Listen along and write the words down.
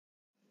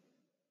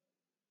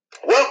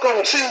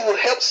Welcome to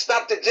Help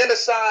Stop the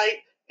Genocide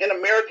in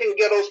American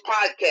Ghettos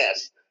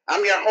podcast.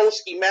 I'm your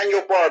host,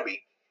 Emmanuel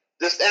Barbie.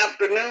 This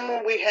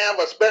afternoon, we have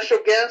a special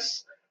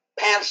guest,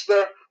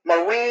 Pastor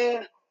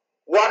Maureen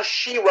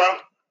Washira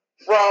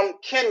from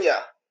Kenya.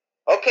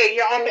 Okay,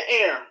 you're on the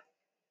air.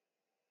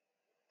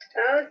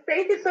 Oh,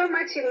 thank you so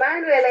much,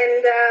 Emmanuel,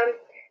 and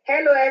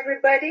hello,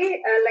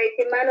 everybody.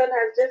 Like Emmanuel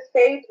has just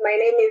said, my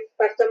name is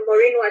Pastor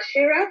Maureen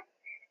Washira,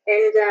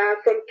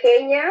 and from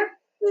Kenya.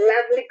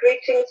 Lovely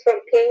greetings from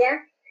Kenya.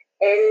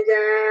 And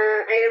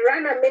I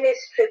run a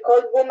ministry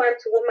called Woman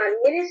to Woman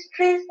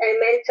Ministries. I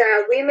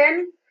mentor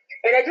women.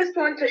 And I just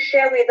want to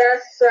share with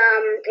us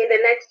in the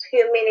next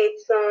few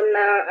minutes on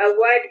a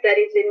word that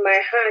is in my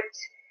heart,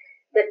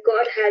 that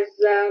God has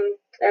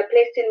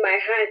placed in my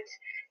heart,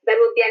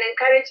 that will be an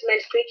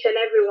encouragement to each and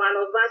every one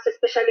of us,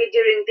 especially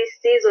during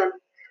this season,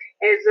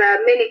 as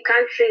many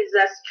countries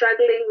are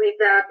struggling with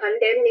the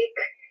pandemic,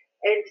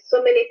 and so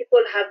many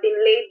people have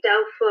been laid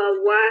down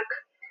for work.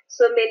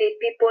 So many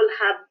people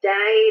have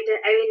died.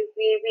 I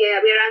mean, we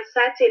are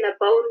uncertain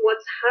about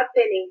what's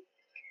happening.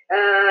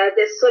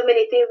 There's so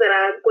many things that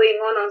are going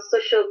on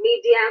social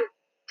media.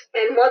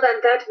 And more than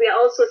that, we are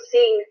also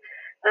seeing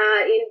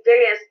in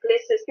various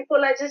places, people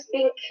are just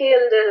being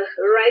killed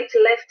right,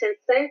 left, and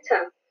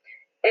center.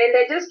 And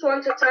I just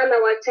want to turn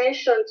our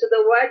attention to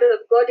the word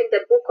of God in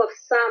the book of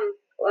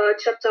Psalm,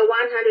 chapter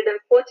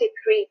 143.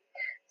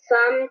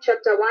 Psalm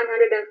chapter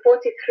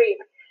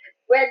 143.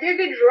 Where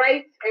David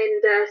writes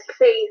and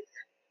says,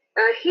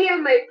 hear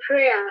my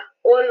prayer,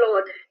 O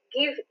Lord,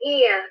 give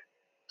ear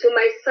to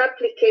my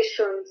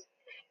supplications.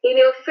 In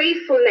your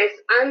faithfulness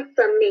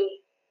answer me,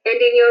 and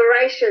in your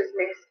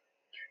righteousness.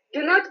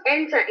 Do not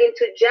enter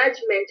into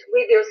judgment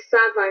with your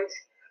servant,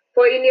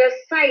 for in your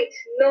sight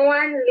no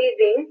one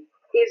living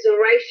is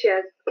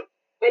righteous.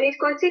 And it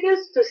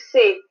continues to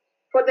say,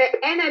 for the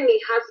enemy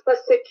has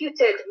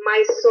persecuted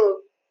my soul,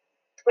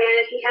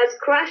 and he has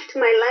crushed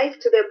my life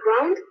to the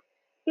ground.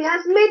 He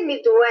has made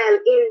me dwell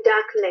in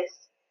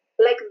darkness,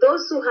 like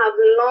those who have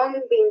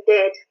long been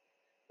dead.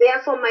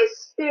 Therefore my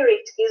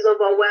spirit is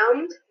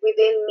overwhelmed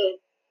within me.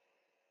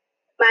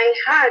 My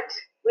heart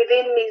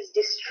within me is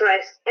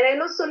distressed. And I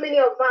know so many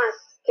of us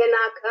can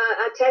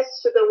attest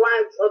to the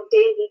words of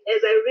David.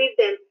 As I read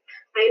them,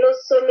 I know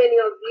so many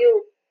of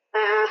you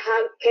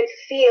can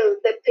feel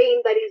the pain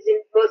that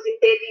was in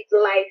David's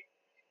life.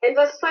 And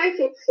verse 5,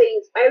 it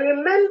says, I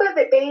remember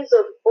the days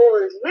of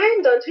old.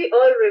 Man, don't we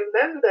all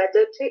remember?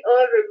 Don't we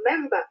all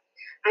remember?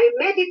 I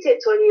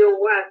meditate on your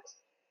works.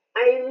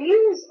 I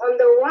muse on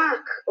the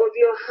work of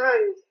your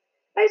hands.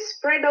 I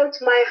spread out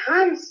my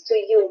hands to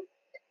you.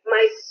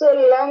 My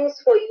soul longs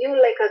for you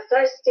like a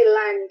thirsty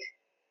land.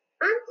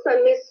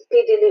 Answer me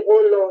speedily,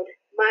 O Lord.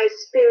 My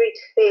spirit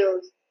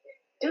fails.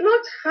 Do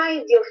not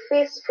hide your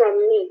face from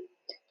me,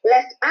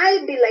 lest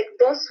I be like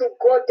those who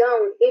go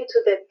down into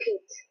the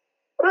pit.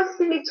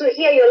 Cause me to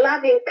hear your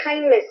loving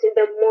kindness in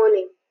the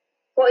morning,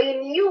 for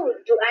in you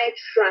do I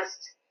trust.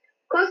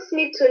 Cause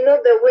me to know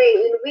the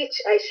way in which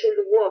I should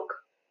walk,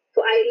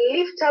 for I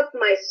lift up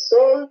my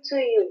soul to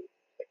you.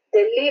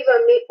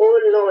 Deliver me,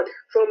 O Lord,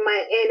 from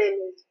my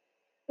enemies.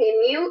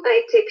 In you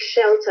I take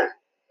shelter.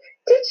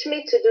 Teach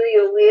me to do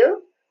your will,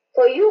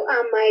 for you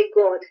are my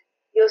God.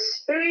 Your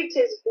spirit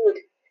is good.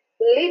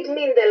 Lead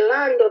me in the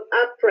land of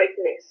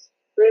uprightness.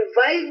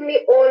 Revive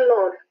me, O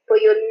Lord, for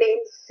your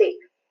name's sake.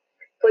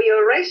 For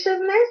your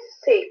righteousness'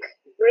 sake,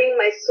 bring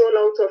my soul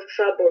out of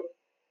trouble.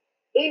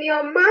 In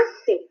your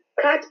mercy,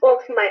 cut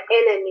off my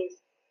enemies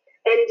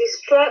and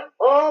destroy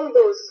all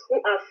those who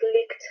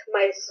afflict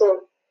my soul,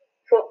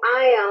 for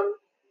I am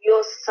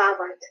your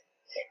servant.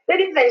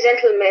 Ladies and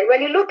gentlemen,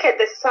 when you look at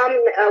the Psalm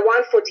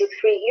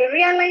 143, you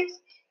realize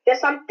there's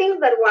some things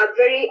that were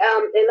very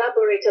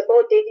elaborate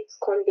about David's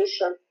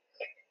condition.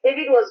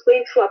 David was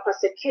going through a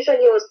persecution.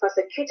 He was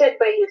persecuted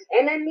by his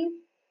enemy.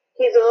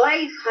 His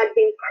life had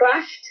been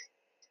crushed,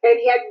 and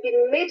he had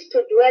been made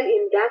to dwell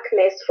in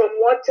darkness from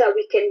what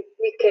we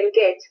can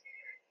get.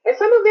 And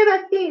some of the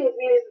other things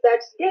is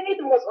that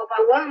David was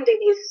overwhelmed in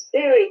his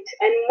spirit,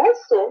 and more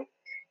so,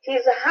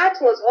 his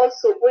heart was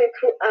also going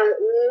through a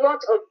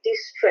lot of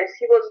distress.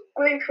 He was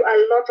going through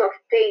a lot of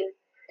pain.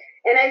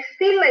 And I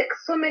feel like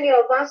so many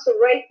of us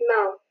right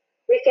now,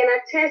 we can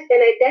attest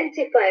and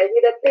identify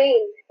with the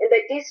pain and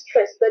the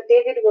distress that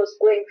David was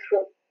going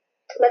through.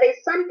 But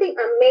there's something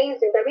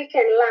amazing that we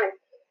can learn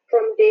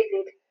from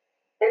David.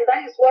 And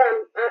that is what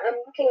I'm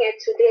looking at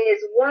today,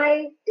 is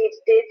why did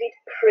David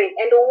pray?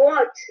 And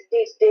what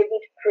did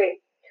David pray?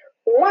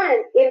 One,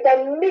 in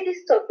the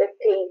midst of the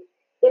pain,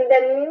 in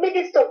the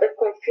midst of the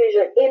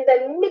confusion, in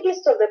the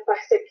midst of the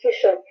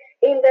persecution,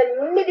 in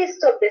the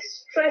midst of the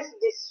stress,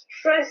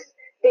 distress,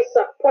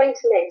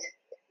 disappointment,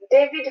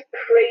 David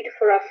prayed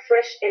for a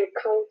fresh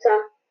encounter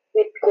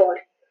with God.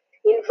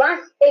 In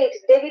verse 8,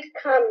 David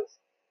comes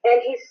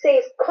and he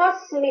says,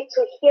 cause me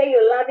to hear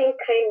your loving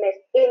kindness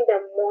in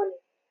the morning.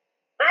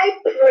 I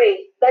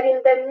pray that in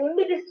the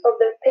midst of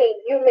the pain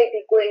you may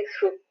be going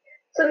through.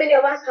 So many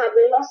of us have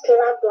lost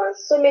loved ones.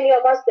 So many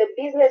of us, the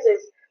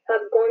businesses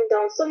have gone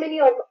down. So many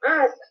of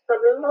us have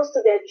lost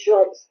their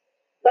jobs.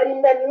 But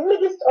in the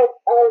midst of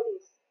all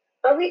this,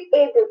 are we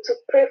able to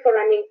pray for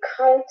an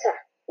encounter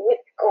with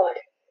God?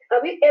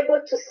 Are we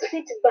able to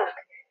sit back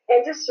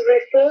and just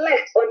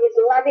reflect on His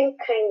loving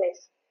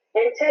kindness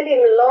and tell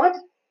Him, Lord,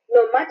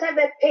 no matter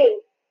the pain,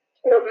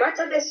 no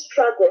matter the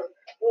struggle,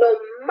 no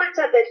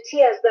matter the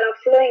tears that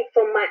are flowing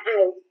from my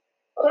eyes,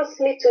 cause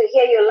me to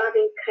hear your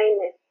loving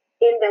kindness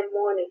in the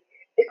morning.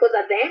 Because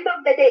at the end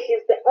of the day,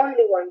 He's the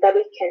only one that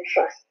we can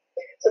trust.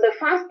 So the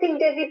first thing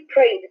David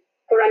prayed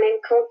for an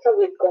encounter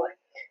with God.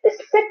 The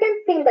second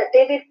thing that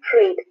David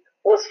prayed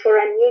was for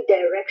a new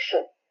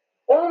direction.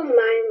 Oh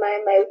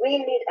my, we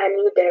need a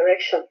new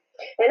direction.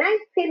 And I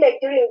feel like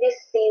during this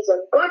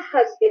season, God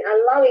has been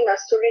allowing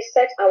us to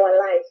reset our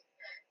lives.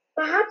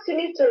 Perhaps you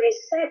need to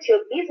reset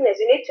your business.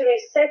 You need to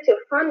reset your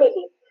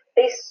family.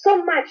 There's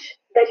so much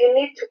that you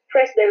need to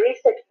press the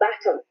reset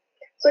button.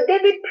 So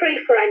David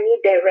prayed for a new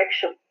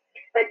direction.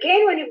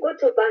 Again, when you go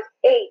to verse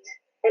 8,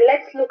 and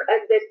let's look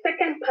at the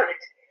second part,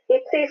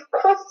 it says,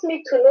 cause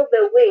me to know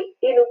the way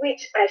in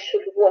which I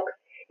should walk.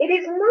 It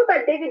is not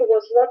that David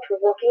was not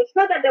walking. It's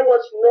not that there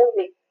was no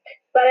way.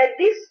 But at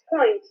this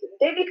point,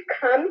 David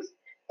comes,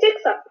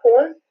 takes a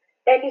pause,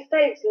 and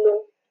decides,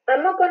 no,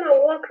 I'm not going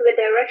to walk the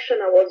direction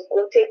I was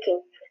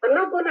taking. I'm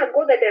not going to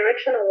go the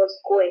direction I was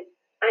going.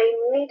 I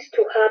need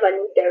to have a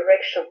new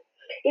direction.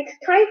 It's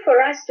time for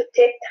us to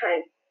take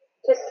time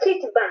to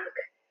sit back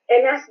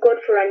and ask God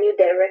for a new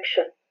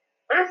direction.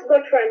 Ask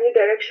God for a new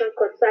direction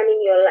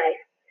concerning your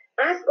life.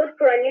 Ask God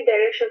for a new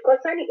direction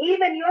concerning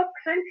even your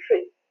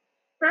country.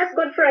 Ask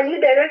God for a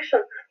new direction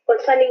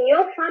concerning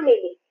your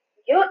family,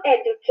 your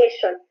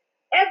education,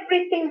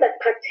 everything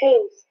that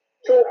pertains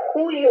to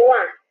who you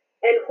are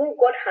and who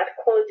God had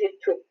called you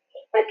to.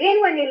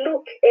 Again, when you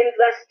look in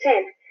verse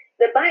 10,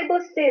 the Bible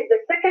says,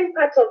 the second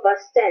part of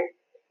verse 10,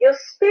 your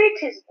spirit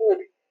is good,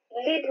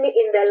 lead me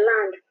in the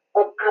land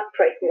of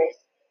uprightness.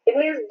 It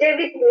means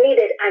David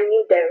needed a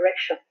new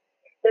direction.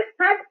 The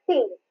third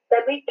thing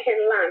that we can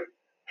learn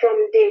from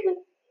David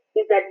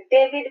is that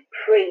David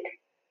prayed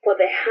for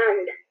the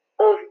hand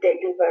of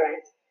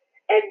deliverance.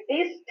 At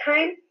this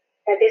time,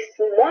 at this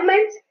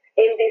moment,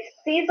 in this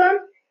season,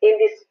 in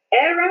this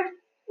era,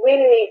 we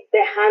need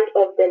the hand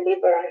of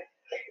deliverance.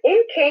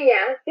 In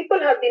Kenya, people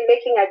have been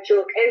making a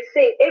joke and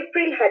saying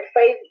April had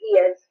 5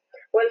 years,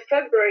 while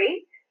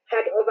February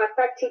had over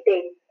 30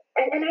 days.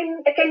 And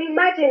I can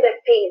imagine the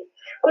pain,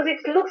 because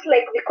it looks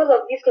like because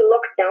of this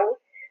lockdown,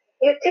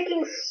 things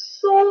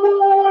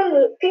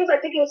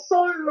are taking so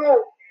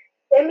long.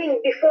 I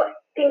mean, before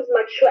things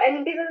mature,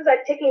 and businesses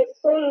are taking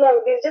so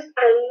long. There's just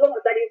a lot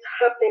that is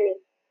happening.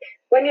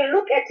 When you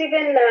look at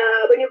even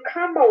when you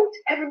come out,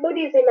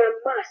 everybody's in a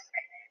mask.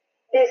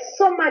 There's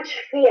so much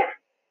fear.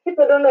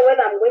 People don't know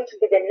whether I'm going to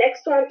be the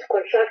next one to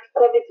contract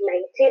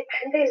COVID-19,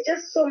 and there's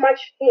just so much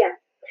fear.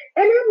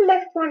 And I'm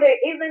left wondering,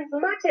 even as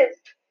much as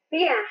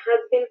fear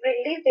has been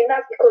released in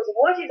us, because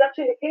what is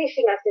actually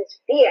finishing us is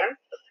fear,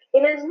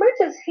 in as much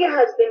as fear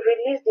has been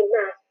released in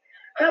us,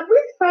 have we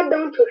sat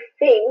down to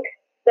think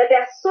that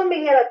there are so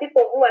many other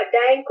people who are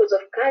dying because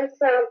of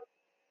cancer,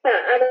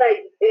 other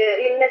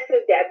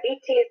illnesses,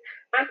 diabetes,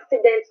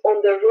 accidents on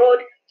the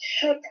road,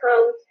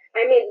 shootouts?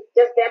 I mean,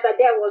 just the other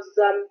day I was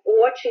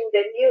watching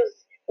the news,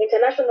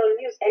 international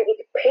news, and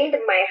it pained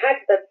my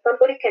heart that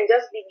somebody can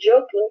just be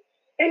joking,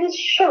 and it's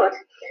short.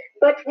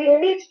 But we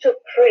need to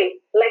pray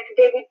like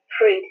David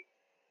prayed.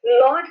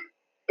 Lord,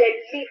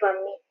 deliver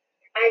me.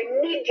 I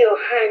need your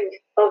hand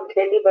of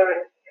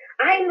deliverance.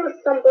 I know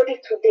somebody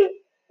today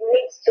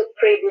needs to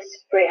pray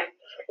this prayer.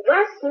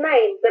 Verse 9,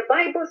 the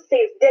Bible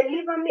says,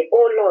 deliver me,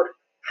 O Lord,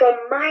 from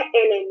my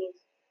enemies.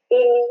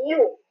 In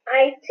you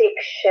I take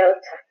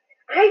shelter.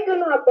 I don't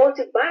know about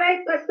it, but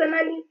I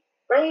personally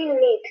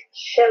need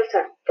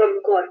shelter from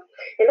God.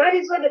 And that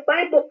is where the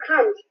Bible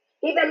comes.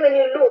 Even when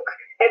you look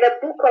at the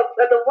book of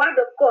the Word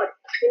of God,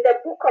 in the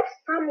book of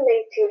Psalm 91,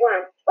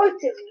 it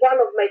is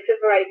one of my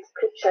favorite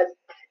scriptures.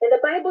 And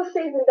the Bible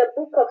says in the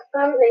book of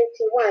Psalm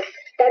 91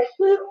 that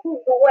he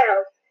who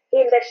dwells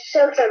in the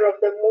shelter of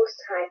the Most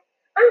High.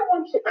 I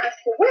want to ask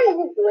you, where are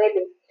you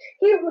dwelling?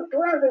 He who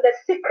dwells in the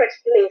secret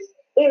place,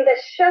 in the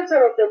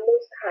shelter of the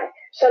Most High,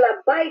 shall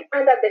abide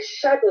under the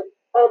shadow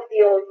of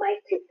the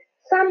Almighty.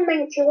 Psalm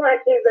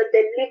 91 is a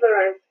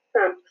deliverance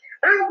psalm.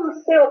 I will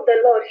say of the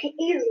Lord, He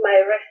is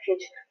my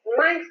refuge,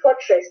 my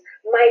fortress,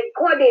 my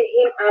God, in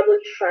Him I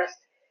will trust.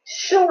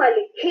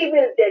 Surely He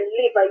will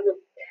deliver you.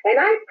 And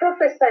I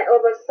prophesy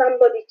over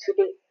somebody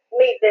today,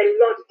 may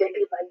the Lord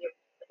deliver you.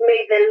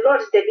 May the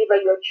Lord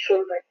deliver your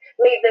children.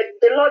 May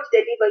the Lord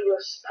deliver your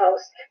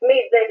spouse.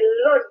 May the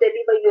Lord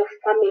deliver your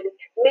family.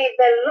 May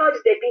the Lord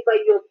deliver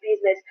your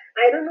business.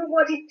 I don't know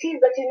what it is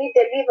that you need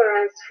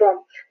deliverance from,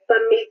 but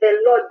may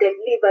the Lord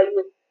deliver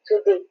you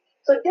today.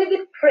 So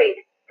David prayed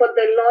for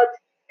the Lord's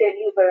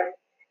deliverance.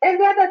 And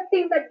the other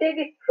thing that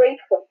David prayed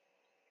for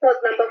was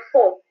number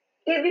 4.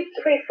 David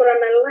prayed for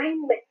an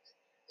alignment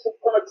to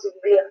God's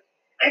will.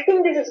 I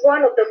think this is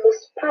one of the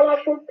most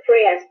powerful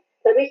prayers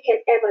that we can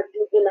ever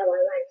do in our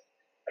lives.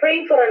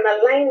 Praying for an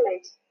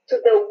alignment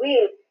to the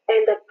will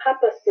and the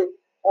purposes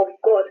of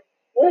God.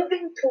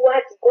 Moving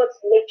towards God's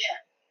nature.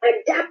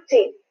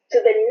 adapting to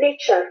the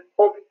nature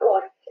of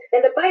God.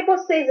 And the Bible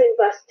says in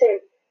verse 10,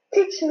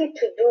 teach me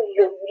to do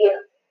your will,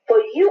 for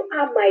you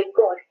are my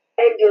God,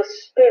 and your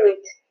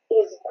spirit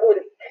is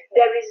good.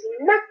 There is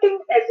nothing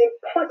as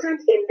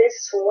important in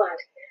this world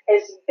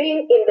as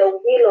being in the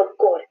will of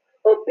God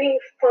or being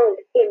found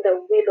in the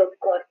will of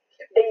God.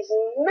 There is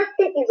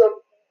nothing is of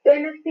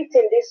benefit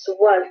in this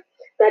world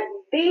that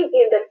being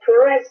in the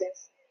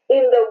presence,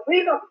 in the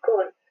will of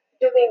God,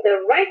 doing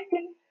the right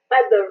thing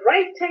at the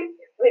right time,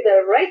 with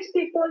the right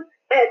people,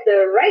 at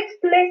the right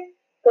place,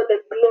 for the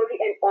glory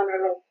and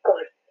honor of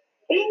God.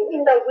 Being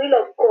in the will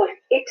of God,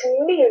 it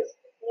means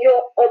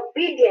you're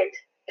obedient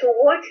to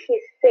what He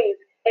says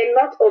and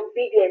not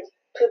obedient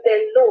to the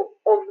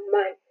law of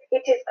man.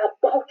 It is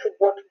about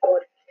what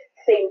God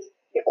says.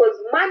 Because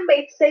man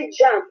may say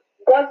jump,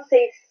 God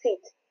says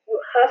sit. You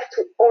have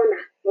to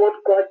honor what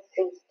God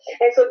says.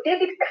 And so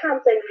David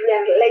comes and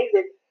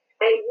realizes,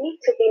 I need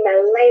to be in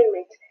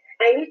alignment.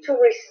 I need to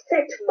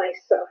reset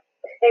myself.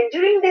 And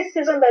during this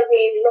season that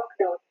we're in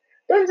lockdown,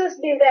 don't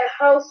just be in the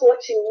house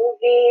watching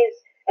movies.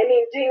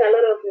 Doing a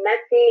lot of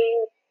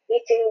nothing,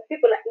 eating.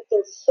 People are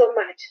eating so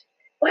much.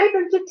 Why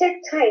don't you take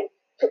time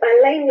to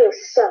align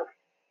yourself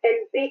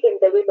and be in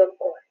the will of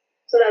God?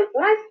 So that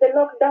once the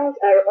lockdowns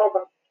are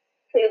over,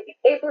 you'll be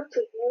able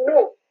to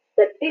know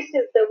that this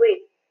is the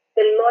way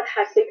the Lord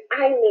has said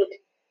I need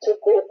to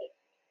go in.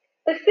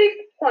 The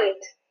fifth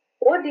point,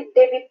 what did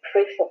David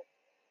pray for?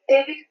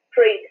 David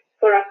prayed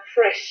for a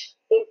fresh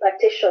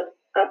impartation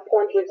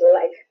upon his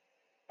life.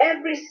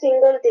 Every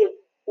single day,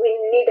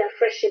 we need a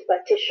fresh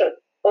impartation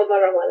over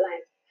our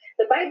lives.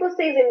 The Bible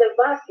says in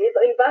verse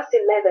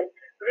 11,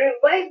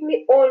 revive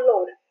me, O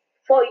Lord,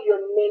 for your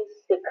name's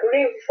sake.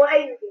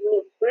 Revive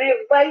me,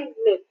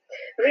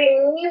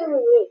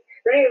 renew me,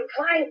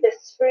 revive the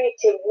spirit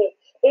in me.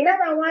 In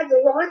other words,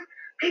 Lord,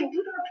 I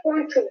do not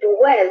want to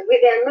dwell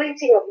with the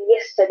anointing of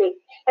yesterday.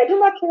 I do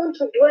not want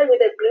to dwell with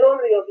the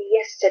glory of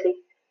yesterday.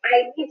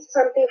 I need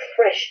something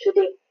fresh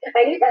today.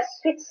 I need a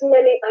sweet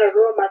smelling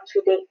aroma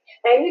today.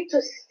 I need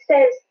to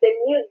sense the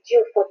new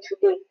dew for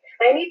today.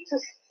 I need to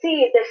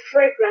see the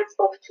fragrance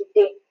of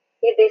today.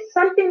 If there's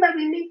something that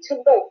we need to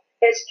know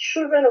as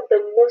children of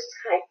the Most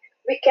High,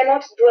 we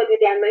cannot dwell with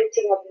the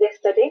anointing of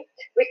yesterday.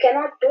 We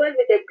cannot dwell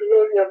with the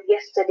glory of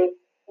yesterday.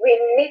 We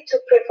need to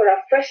pray for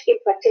a fresh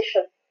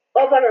impartation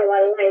over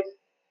our lives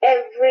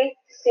every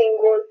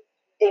single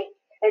day.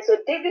 And so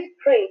David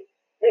prayed,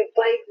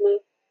 revive me,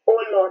 O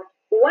Lord.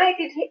 Why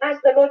did he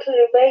ask the Lord to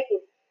revive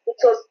him? It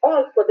was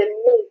all for the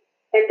name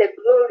and the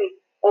glory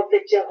of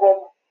the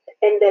Jehovah.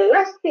 And the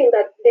last thing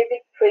that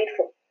David prayed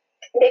for,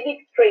 David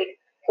prayed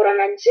for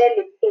an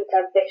angelic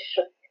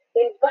intervention.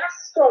 In verse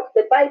 12,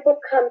 the Bible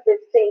comes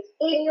and says,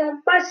 in your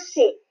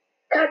mercy,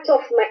 cut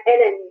off my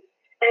enemies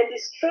and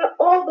destroy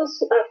all those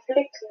who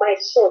afflict my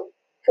soul,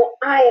 for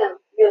I am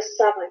your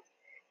servant.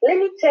 Let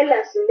me tell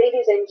us,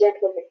 ladies and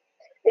gentlemen,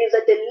 there's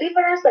a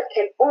deliverance that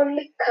can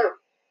only come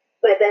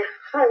by the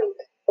hand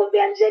of the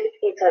angelic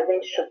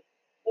intervention.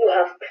 You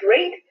have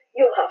prayed,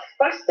 you have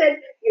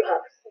fasted, you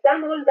have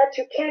done all that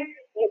you can,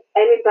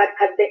 but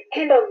at the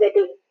end of the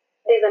day,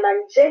 there's an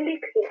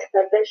angelic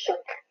intervention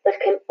that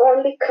can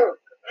only come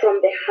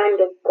from the hand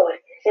of God.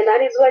 And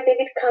that is why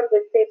David comes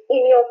and says,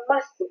 in your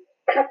mercy,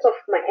 cut off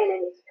my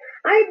enemies.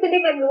 I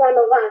believe every one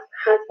of us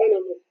has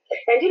enemies.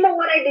 And you know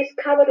what I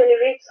discovered when you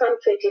read Psalm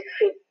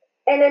 23?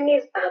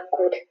 Enemies are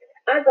good.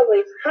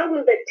 Otherwise, how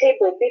will the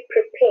table be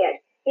prepared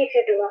if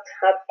you do not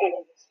have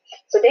enemies?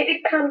 So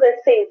David comes and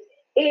says,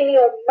 in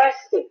your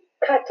mercy,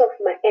 cut off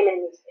my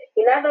enemies.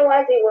 In other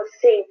words, he was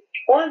saying,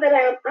 all that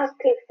I am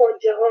asking for,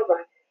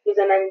 Jehovah, is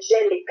an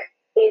angelic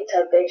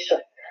intervention.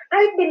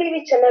 I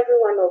believe each and every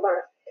one of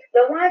us,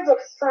 the words of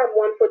Psalm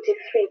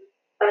 143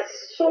 are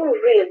so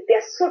real,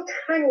 they're so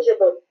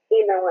tangible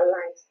in our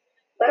lives.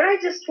 But I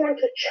just want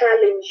to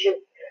challenge you.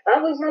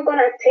 I was not going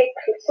to take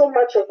so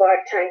much of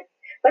our time,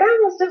 but I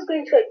was just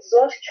going to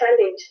exhort,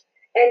 challenge,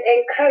 and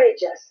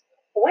encourage us.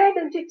 Why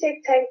don't you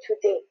take time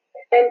today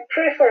and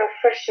pray for a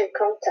fresh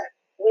encounter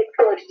with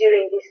God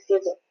during this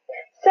season?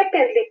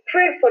 Secondly,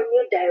 pray for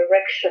new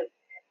direction.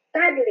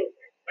 Thirdly,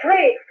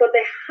 pray for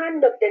the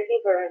hand of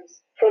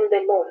deliverance from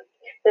the Lord.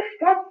 The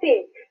fourth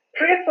thing,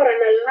 pray for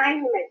an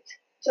alignment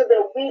to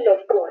the will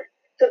of God,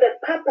 to the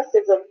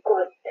purposes of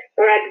God.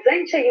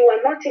 Peradventure, you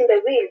are not in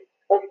the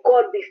will of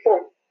God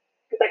before,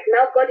 but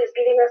now God is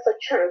giving us a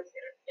chance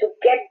to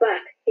get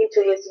back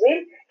into His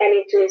will and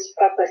into His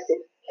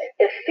purposes.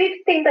 The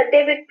fifth thing that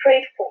David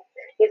prayed for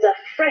is a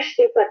fresh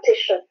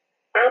impartation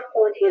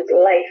upon his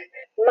life.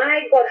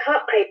 My God,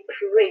 how I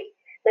pray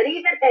that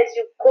even as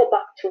you go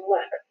back to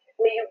work,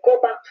 may you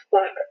go back to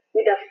work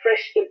with a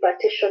fresh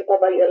impartation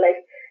over your life.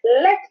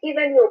 Let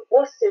even your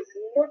bosses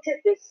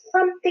notice there's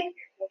something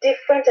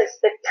different and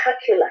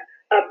spectacular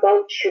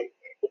about you.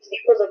 It's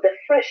because of the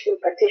fresh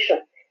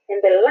impartation.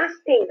 And the last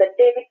thing that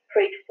David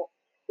prayed for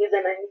is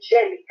an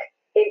angelic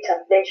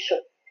intervention,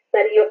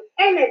 that your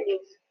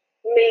enemies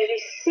may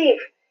receive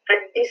a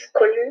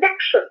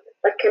disconnection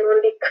that can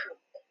only come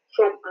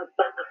from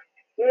above.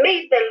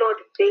 May the Lord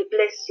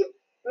bless you.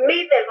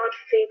 May the Lord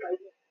favor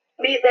you.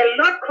 May the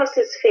Lord cause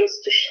his face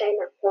to shine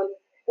upon you.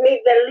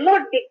 May the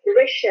Lord be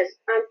gracious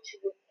unto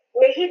you.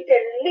 May he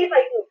deliver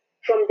you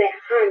from the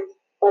hands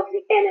of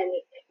the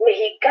enemy. May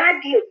he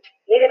guard you.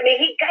 May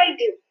he guide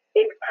you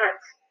in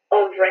paths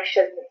of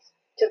righteousness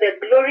to the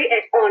glory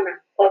and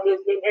honor of his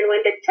name. And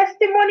when the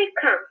testimony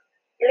comes,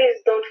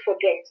 please don't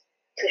forget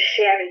to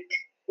share it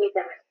with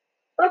us.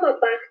 Over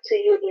back to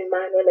you,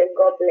 Emmanuel, and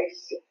God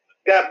bless you.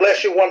 God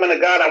bless you, woman of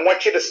God. I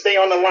want you to stay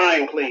on the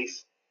line,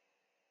 please.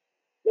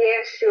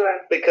 Yeah,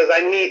 sure. Because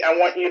I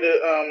want you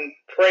to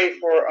pray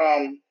for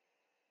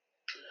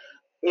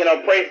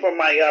pray for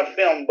my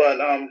film. But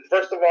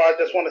first of all, I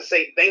just want to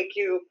say thank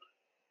you,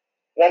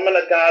 woman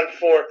of God,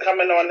 for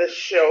coming on this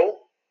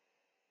show.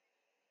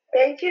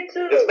 Thank you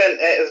too.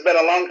 It's been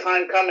a long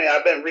time coming.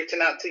 I've been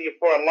reaching out to you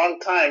for a long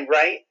time,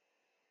 right?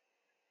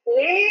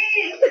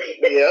 Yes.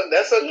 Yeah,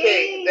 that's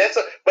okay. Yes.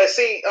 But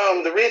see,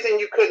 the reason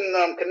you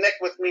couldn't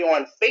connect with me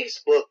on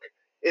Facebook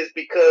is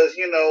because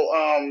you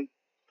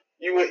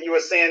were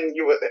saying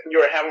you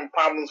were having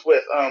problems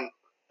with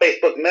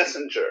Facebook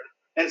Messenger,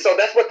 and so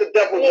that's what the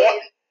devil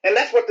wanted. And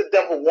that's what the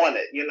devil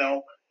wanted.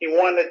 He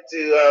wanted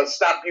to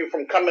stop you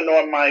from coming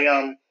on my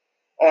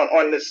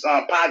on this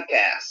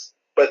podcast.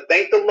 But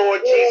thank the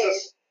Lord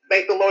Jesus.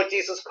 Thank the Lord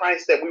Jesus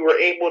Christ that we were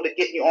able to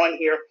get you on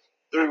here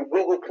through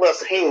Google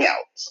Plus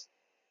Hangouts.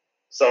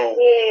 So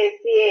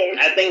yes,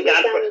 I thank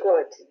God for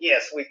God.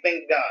 Yes, we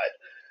thank God.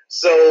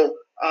 So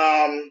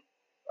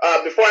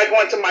before I go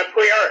into my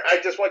prayer, I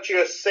just want you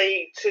to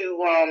say to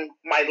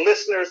my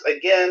listeners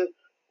again,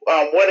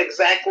 what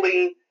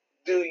exactly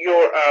do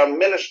your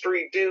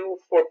ministry do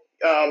for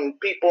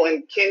people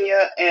in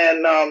Kenya,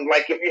 and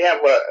like if you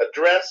have an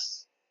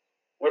address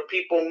where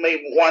people may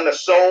want to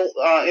sow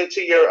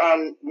into your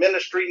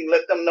ministry,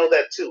 let them know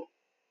that too.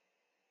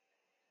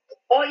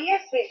 Oh,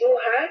 yes, we do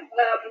have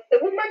the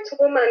Woman to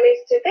Woman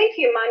Ministry. Thank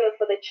you, Emmanuel,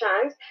 for the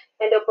chance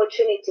and the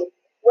opportunity.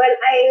 Well,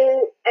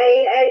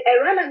 I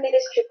run a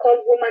ministry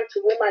called Woman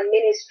to Woman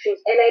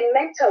Ministries, and I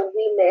mentor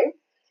women.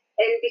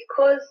 And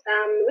because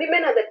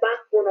women are the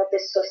backbone of the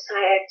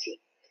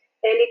society,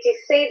 and it is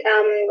said,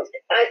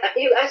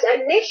 as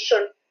a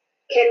nation,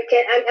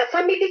 a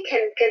family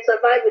can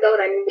survive without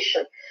a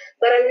nation,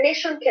 but a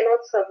nation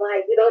cannot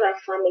survive without a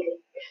family.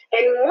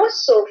 And more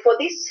so, for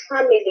this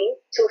family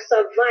to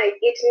survive,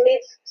 it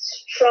needs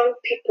strong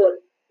people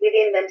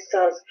within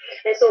themselves.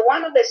 And so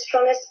one of the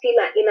strongest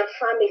pillars in a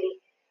family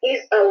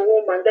is a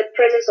woman, the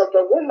presence of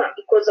a woman,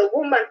 because a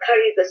woman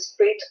carries the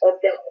spirit of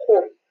the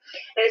home.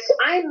 And so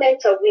I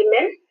mentor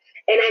women,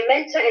 and I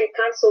mentor and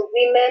counsel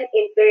women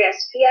in various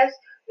spheres.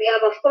 We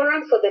have a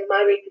forum for the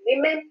married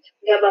women.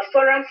 We have a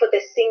forum for the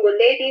single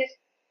ladies.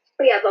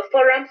 We have a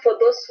forum for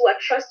those who are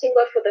trusting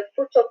God for the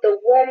fruit of the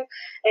womb,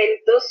 and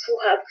those who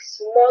have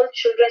small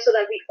children, so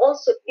that we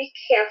also be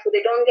careful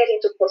they don't get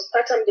into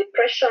postpartum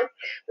depression.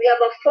 We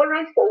have a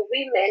forum for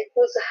women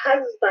whose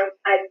husbands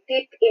are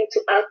deep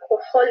into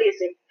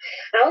alcoholism.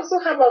 I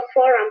also have a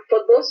forum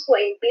for those who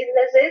are in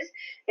businesses,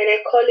 and I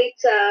call it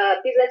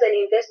Business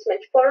and Investment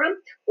Forum,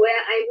 where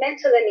I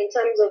mentor them in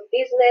terms of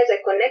business.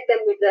 I connect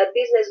them with the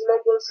business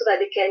moguls so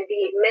that they can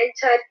be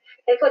mentored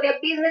and for their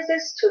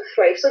businesses to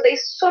thrive. So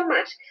there's so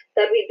much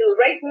that we do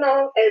right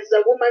now as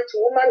a Woman to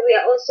Woman. We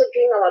are also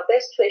doing our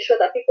best to ensure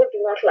that people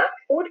do not lack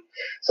food.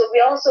 So we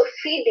are also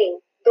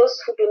feeding those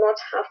who do not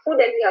have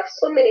food, and we have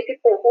so many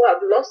people who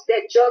have lost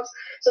their jobs.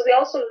 So we're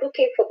also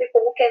looking for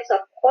people who can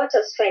support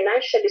us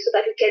financially so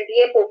that we can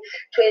be able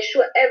to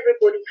ensure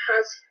everybody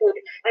has food.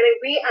 I mean,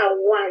 we are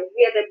one.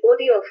 We are the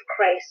body of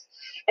Christ.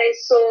 And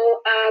so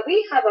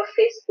we have a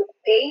Facebook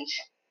page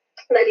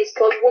that is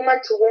called Woman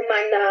to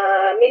Woman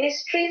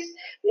Ministries.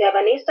 We have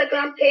an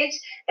Instagram page,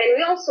 and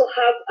we also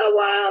have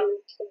our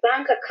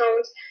bank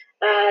account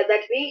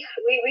that we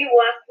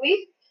work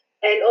with.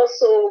 And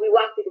also we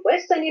work with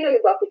Western Union,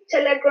 we work with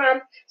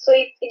Telegram. So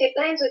it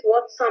depends with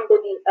what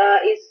somebody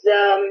is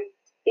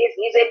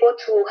able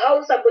to,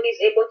 how somebody is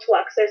able to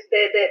access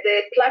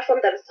the platform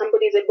that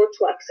somebody is able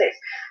to access.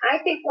 I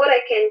think what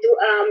I can do,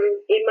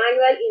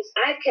 Emmanuel, is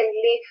I can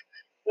leave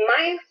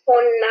my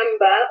phone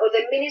number or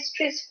the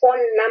ministry's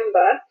phone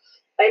number,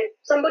 and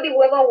somebody,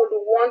 whoever would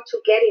want to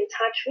get in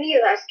touch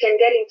with us, can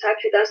get in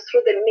touch with us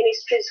through the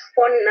ministry's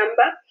phone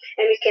number,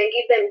 and we can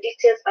give them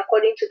details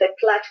according to the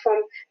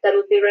platform that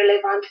would be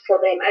relevant for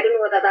them. I don't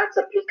know whether that's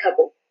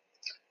applicable.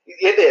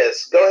 It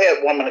is. Go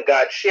ahead, woman of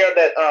God. Share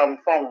that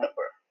phone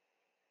number.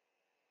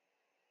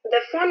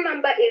 The phone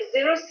number is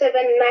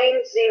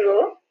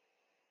 0790.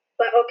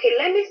 But okay,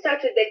 let me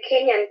start with the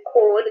Kenyan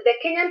code. The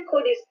Kenyan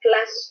code is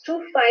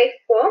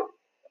 +254,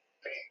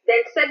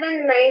 then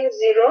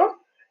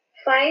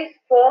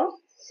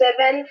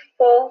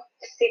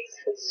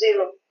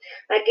 790-547460.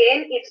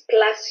 Again, it's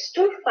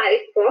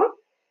 +254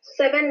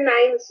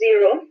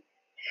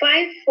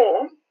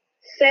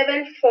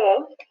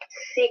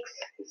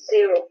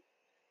 790-547460.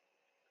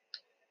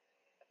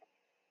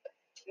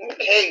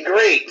 Okay,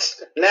 great.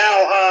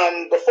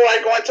 Now, before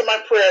I go into my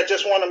prayer, I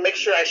just want to make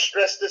sure I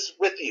stress this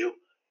with you.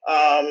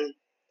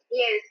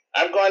 Yes.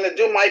 I'm going to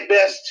do my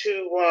best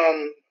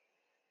to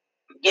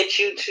get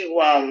you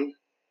to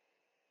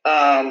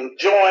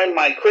join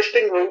my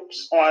Christian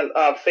groups on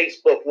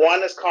Facebook.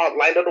 One is called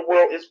Light of the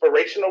World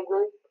Inspirational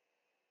Group,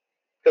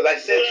 because I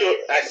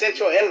sent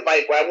you an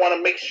invite, but I want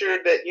to make sure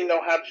that you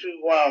know how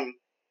to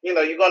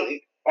you're going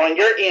to, on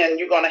your end,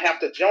 you're going to have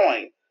to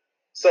join.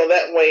 So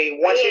that way,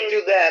 once you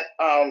do that,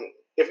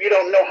 if you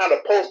don't know how to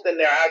post in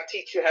there, I'll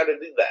teach you how to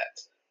do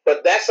that.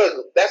 But that's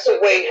a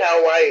way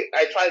how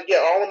I try to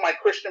get all of my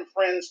Christian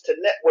friends to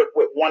network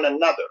with one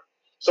another.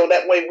 So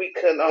that way we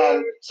can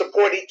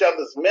support each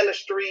other's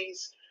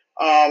ministries.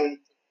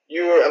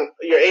 You're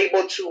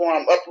able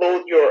to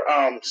upload your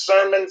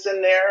sermons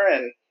in there,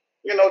 and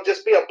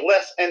just be a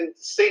bless and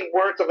say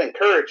words of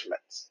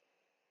encouragement.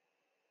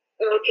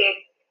 Okay.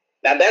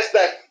 Now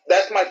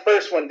that's my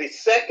first one. The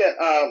second,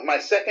 my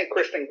second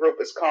Christian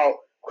group is called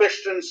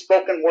Christian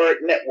Spoken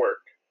Word Network.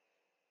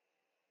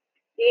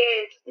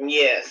 Yes.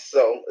 Yes,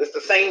 so it's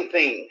the same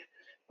thing.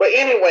 But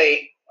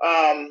anyway,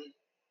 I'm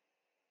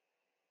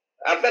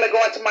gonna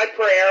go into my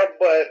prayer,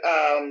 but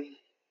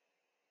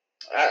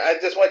I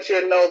just want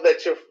you to know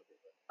that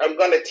I'm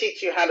going to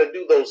teach you how to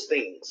do those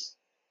things.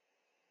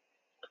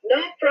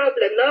 No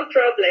problem, no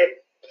problem.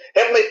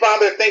 Heavenly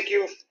Father, thank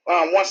you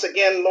once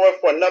again, Lord,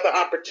 for another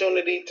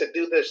opportunity to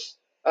do this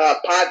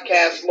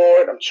podcast,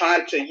 Lord. I'm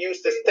trying to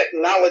use this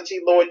technology,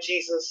 Lord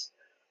Jesus,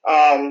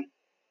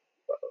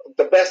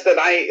 the best that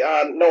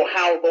I know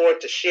how, Lord,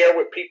 to share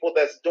with people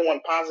that's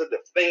doing positive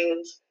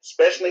things,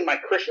 especially my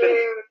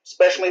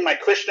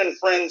Christian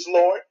friends,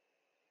 Lord.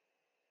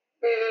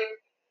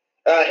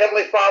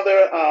 Heavenly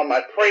Father,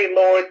 I pray,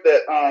 Lord,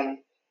 that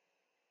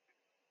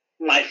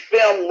my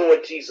film,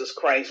 Lord Jesus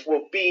Christ,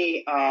 will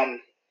be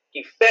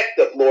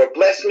effective, Lord.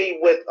 Bless me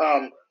with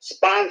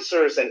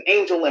sponsors and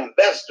angel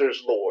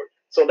investors, Lord,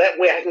 so that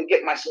way I can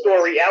get my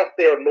story out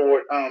there,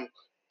 Lord,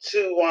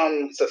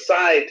 to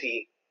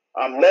society.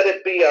 Let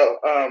it be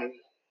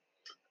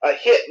a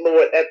hit,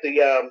 Lord, at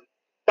the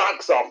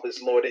box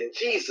office, Lord, in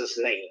Jesus'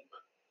 name.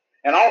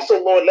 And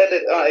also, Lord, let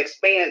it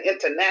expand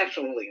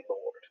internationally,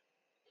 Lord,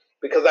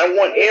 because I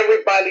want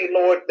everybody,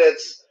 Lord,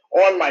 that's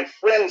on my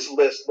friends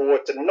list,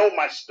 Lord, to know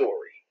my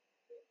story.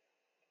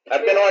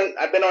 I've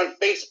been on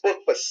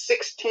Facebook for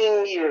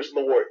 16 years,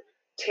 Lord,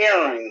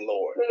 tearing,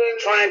 Lord,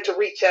 trying to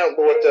reach out,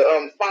 Lord,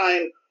 to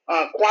find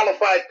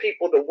qualified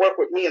people to work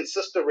with me and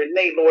Sister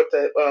Renee, Lord,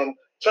 to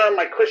turn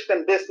my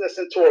Christian business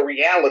into a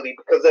reality,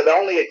 because it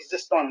only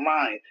exists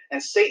online,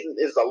 and Satan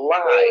is a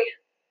lie.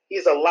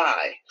 He's a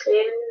lie.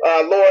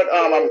 Lord,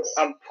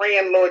 I'm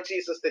praying, Lord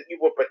Jesus, that you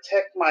will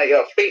protect my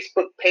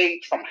Facebook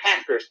page from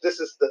hackers. This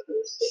is the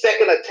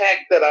second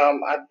attack that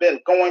I've been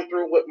going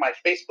through with my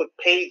Facebook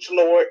page,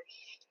 Lord.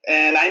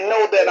 And I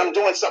know that I'm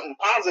doing something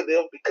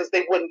positive, because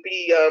they wouldn't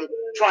be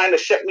trying to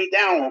shut me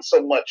down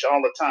so much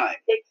all the time.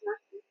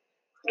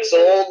 So,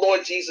 oh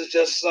Lord Jesus,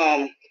 just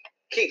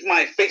keep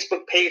my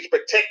Facebook page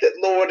protected,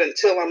 Lord,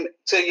 until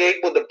you're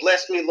able to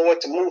bless me,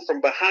 Lord, to move from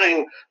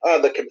behind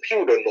the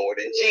computer, Lord,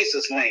 in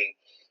Jesus' name.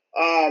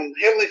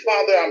 Heavenly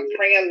Father, I'm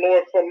praying,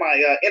 Lord, for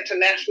my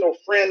international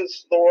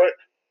friends, Lord,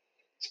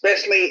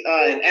 especially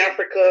in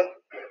Africa,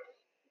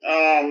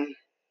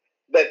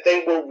 that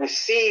they will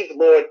receive,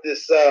 Lord,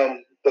 this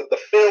the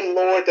film,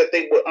 Lord, that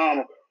they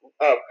will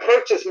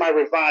purchase my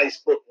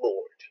revised book,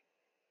 Lord.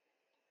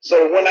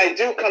 So when I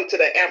do come to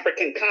the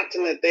African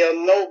continent,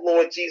 they'll know,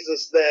 Lord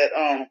Jesus,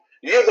 that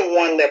you're the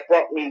one that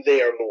brought me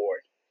there, Lord,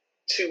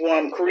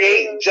 to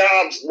create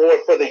jobs, Lord,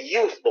 for the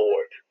youth,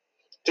 Lord,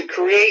 to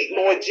create,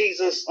 Lord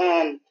Jesus,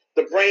 to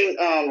bring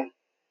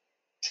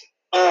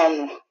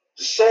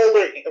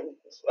solar,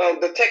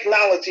 the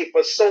technology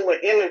for solar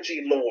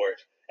energy, Lord,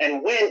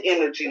 and wind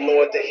energy,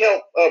 Lord, to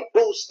help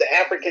boost the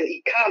African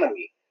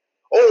economy.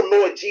 Oh,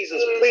 Lord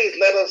Jesus, please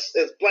let us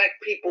as Black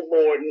people,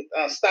 Lord,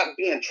 stop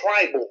being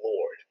tribal,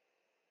 Lord.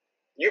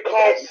 You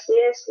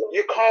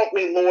called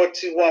me, Lord,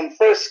 to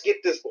first get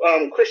this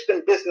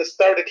Christian business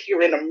started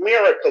here in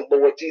America,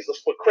 Lord Jesus,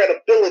 for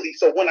credibility.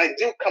 So when I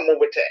do come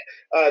over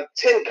to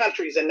 10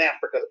 countries in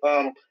Africa,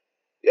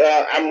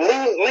 I'm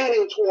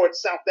leaning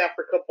towards South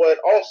Africa, but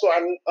also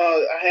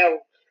I have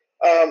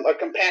a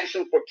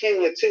compassion for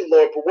Kenya too,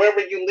 Lord. But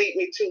wherever you lead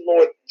me to,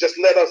 Lord, just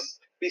let us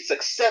be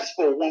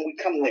successful when we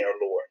come there,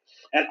 Lord.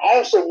 And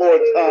also,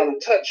 Lord,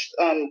 touch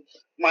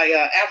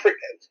my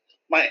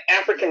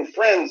African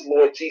friends,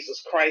 Lord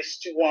Jesus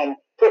Christ, to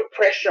put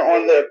pressure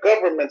on their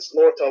governments,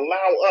 Lord, to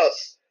allow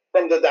us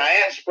from the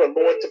diaspora,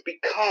 Lord, to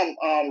become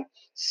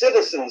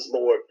citizens,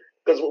 Lord.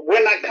 Because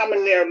we're not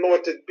coming there,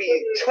 Lord, to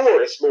be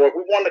tourists, Lord.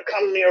 We want to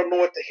come there,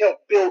 Lord, to help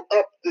build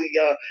up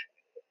the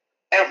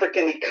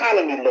African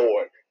economy,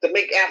 Lord, to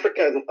make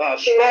Africa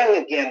strong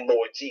again,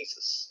 Lord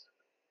Jesus.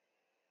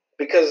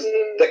 Because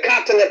the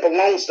continent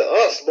belongs to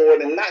us,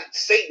 Lord, and not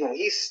Satan.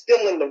 He's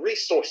stealing the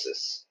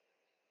resources.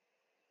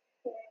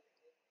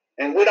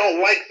 And we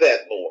don't like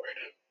that, Lord.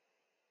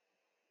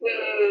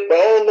 But,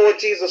 oh, Lord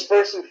Jesus,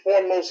 first and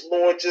foremost,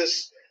 Lord,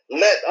 just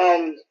let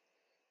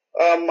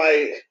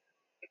my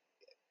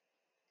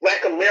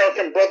Black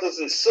American brothers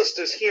and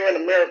sisters here in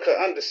America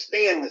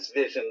understand this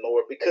vision,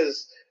 Lord,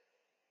 because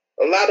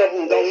a lot of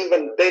them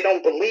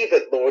don't believe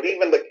it, Lord.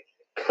 Even the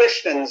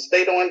Christians,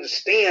 they don't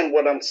understand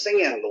what I'm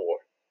saying, Lord,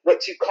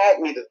 what you called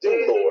me to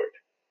do, Lord.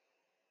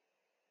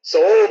 So,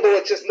 oh,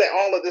 Lord, just let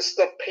all of this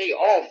stuff pay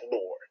off,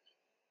 Lord.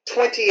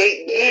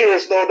 28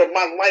 years, Lord, of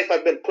my life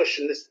I've been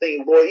pushing this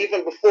thing, Lord.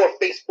 Even before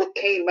Facebook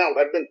came out,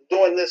 I've been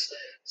doing this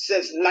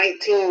since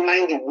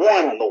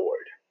 1991, Lord.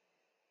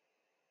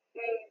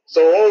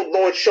 So, oh,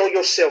 Lord, show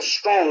yourself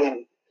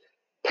strong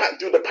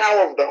through the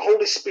power of the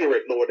Holy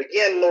Spirit, Lord.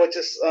 Again, Lord,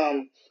 just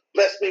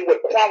bless me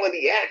with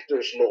quality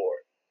actors, Lord.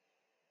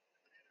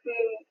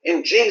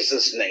 In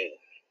Jesus' name.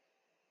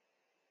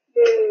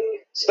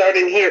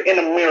 Starting here in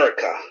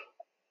America.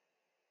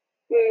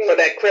 For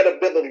that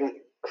credibility,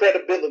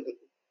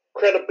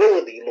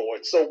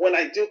 Lord. So when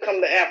I do come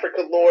to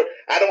Africa, Lord,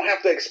 I don't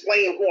have to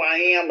explain who I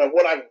am and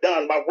what I've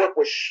done. My work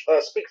will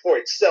speak for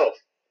itself.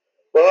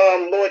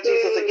 But Lord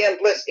Jesus, again,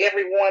 bless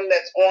everyone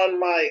that's on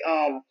my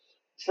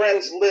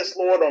friends list,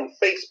 Lord, on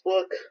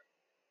Facebook.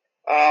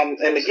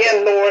 And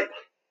again, Lord,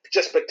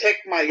 just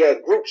protect my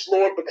groups,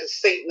 Lord, because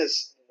Satan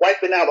is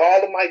wiping out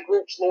all of my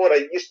groups, Lord.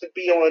 I used to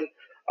be on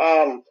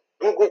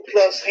Google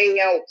Plus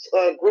Hangouts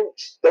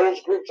groups.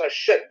 Those groups are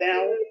shut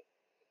down.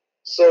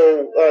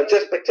 So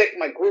just protect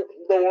my group,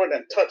 Lord,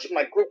 and touch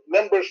my group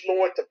members,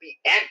 Lord, to be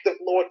active,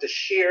 Lord, to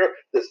share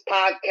this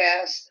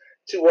podcast,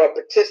 to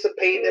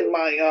participate in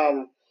my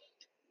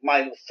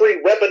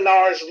free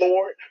webinars,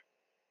 Lord.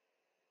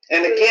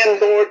 And again,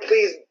 Lord,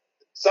 please,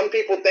 some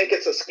people think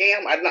it's a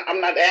scam. I'm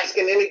not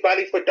asking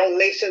anybody for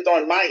donations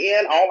on my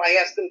end. All I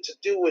ask them to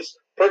do is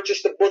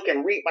purchase the book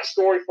and read my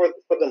story for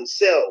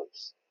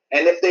themselves.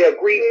 And if they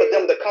agree for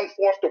them to come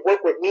forth to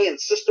work with me and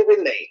Sister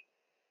Renee,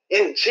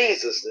 in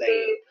Jesus'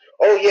 name.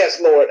 Oh, yes,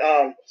 Lord.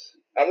 I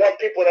want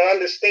people to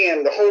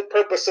understand the whole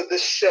purpose of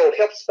this show.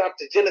 Help stop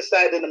the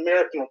genocide in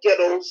American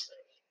ghettos.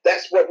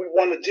 That's what we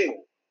want to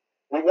do.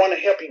 We want to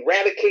help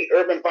eradicate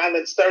urban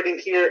violence starting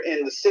here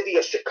in the city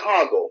of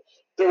Chicago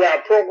through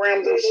our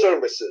programs and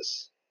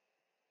services.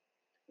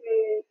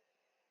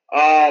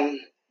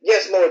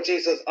 Yes, Lord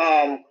Jesus.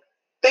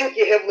 Thank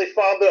you, Heavenly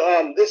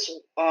Father.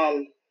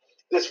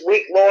 This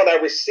week, Lord, I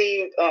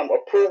received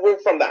approval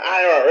from the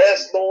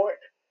IRS, Lord.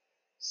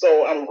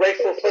 So I'm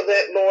grateful for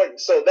that, Lord.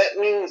 So that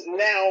means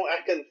now I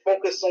can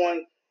focus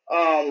on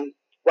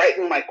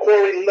writing my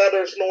query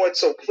letters, Lord.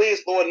 So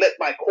please, Lord, let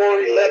my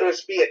query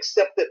letters be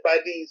accepted by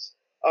these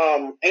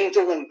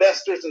angel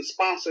investors and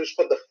sponsors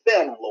for the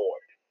film,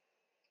 Lord.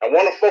 I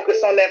want to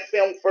focus on that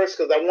film first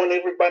because I want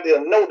everybody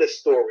to know this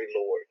story,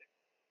 Lord.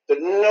 To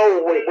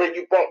know where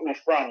you brought me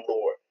from,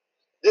 Lord.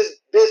 This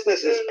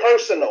business is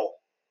personal.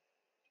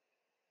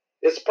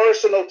 It's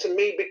personal to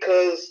me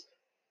because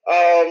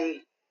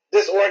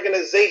this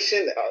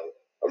organization,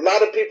 a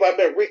lot of people I've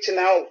been reaching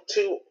out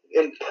to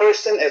in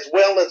person as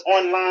well as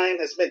online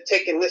has been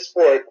taking this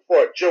for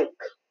a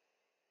joke.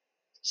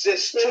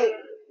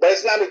 But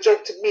it's not a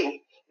joke to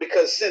me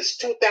because since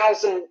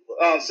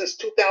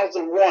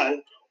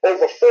 2001,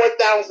 over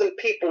 4,000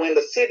 people in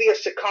the city of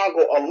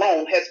Chicago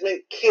alone has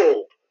been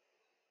killed,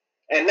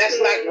 and that's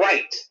not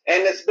right.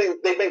 And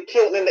they've been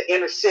killed in the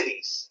inner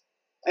cities,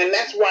 and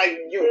that's why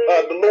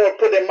the Lord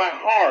put in my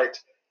heart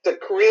to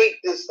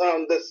create this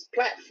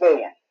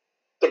platform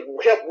to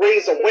help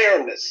raise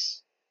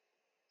awareness,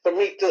 for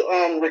me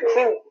to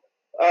recruit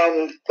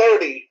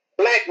 30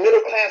 Black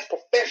middle class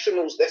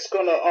professionals that's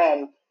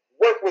gonna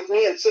work with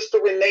me and Sister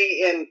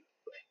Renee in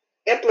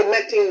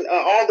implementing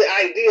all the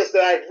ideas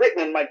that I've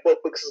written in my book,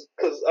 because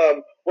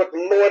what the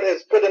Lord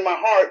has put in my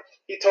heart,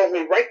 He told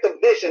me, write the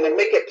vision and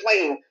make it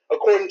plain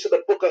according to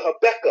the book of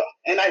Habakkuk,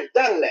 and I've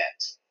done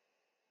that.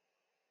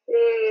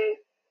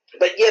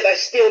 But yet I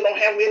still don't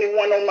have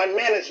anyone on my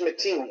management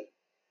team.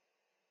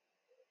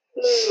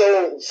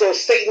 So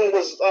Satan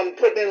was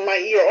putting in my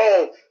ear,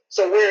 oh,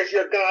 so where's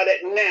your God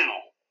at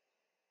now?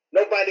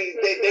 Nobody,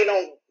 they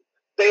don't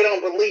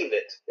believe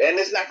it. And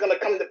it's not going to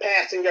come to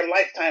pass in your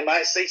lifetime.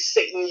 I say,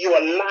 Satan, you're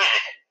a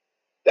lie.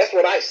 That's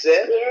what I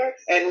said.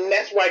 Yes. And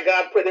that's why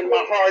God put in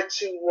my heart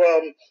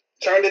to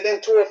turn it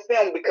into a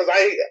film, because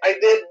I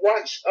did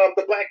watch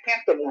the Black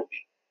Panther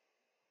movie.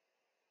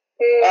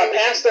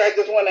 Pastor, I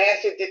just want to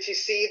ask you, did you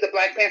see the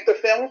Black Panther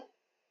film?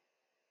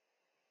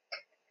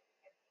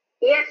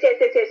 Yes, I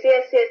did.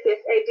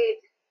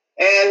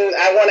 And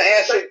I want to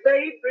ask you,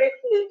 very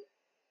briefly.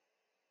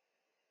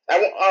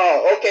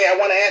 Okay. I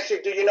want to ask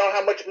you, do you know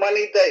how much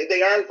money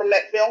they earned from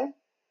that film?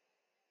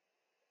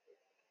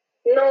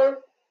 No.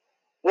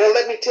 Well,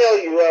 let me tell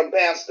you,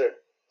 Pastor.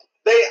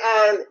 They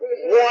earned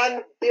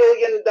 $1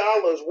 billion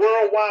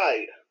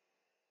worldwide.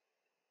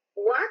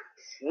 What?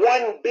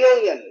 1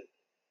 billion.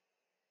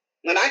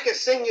 And I can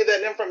send you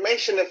that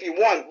information if you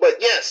want, but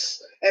yes.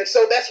 And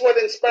so that's what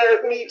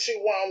inspired me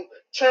to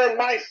turn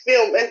my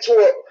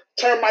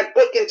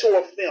book into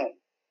a film.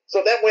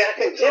 So that way I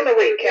can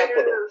generate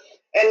capital.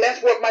 And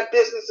that's what my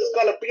business is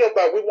going to be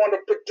about. We want to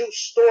produce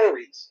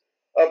stories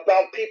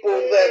about people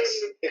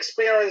that's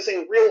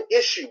experiencing real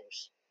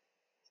issues.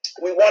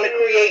 We want to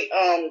create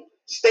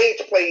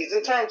stage plays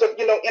in terms of,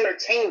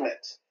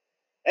 entertainment.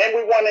 And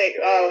we want to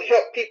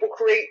help people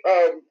create,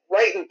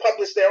 write and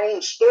publish their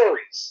own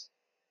stories.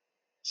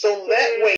 So that way,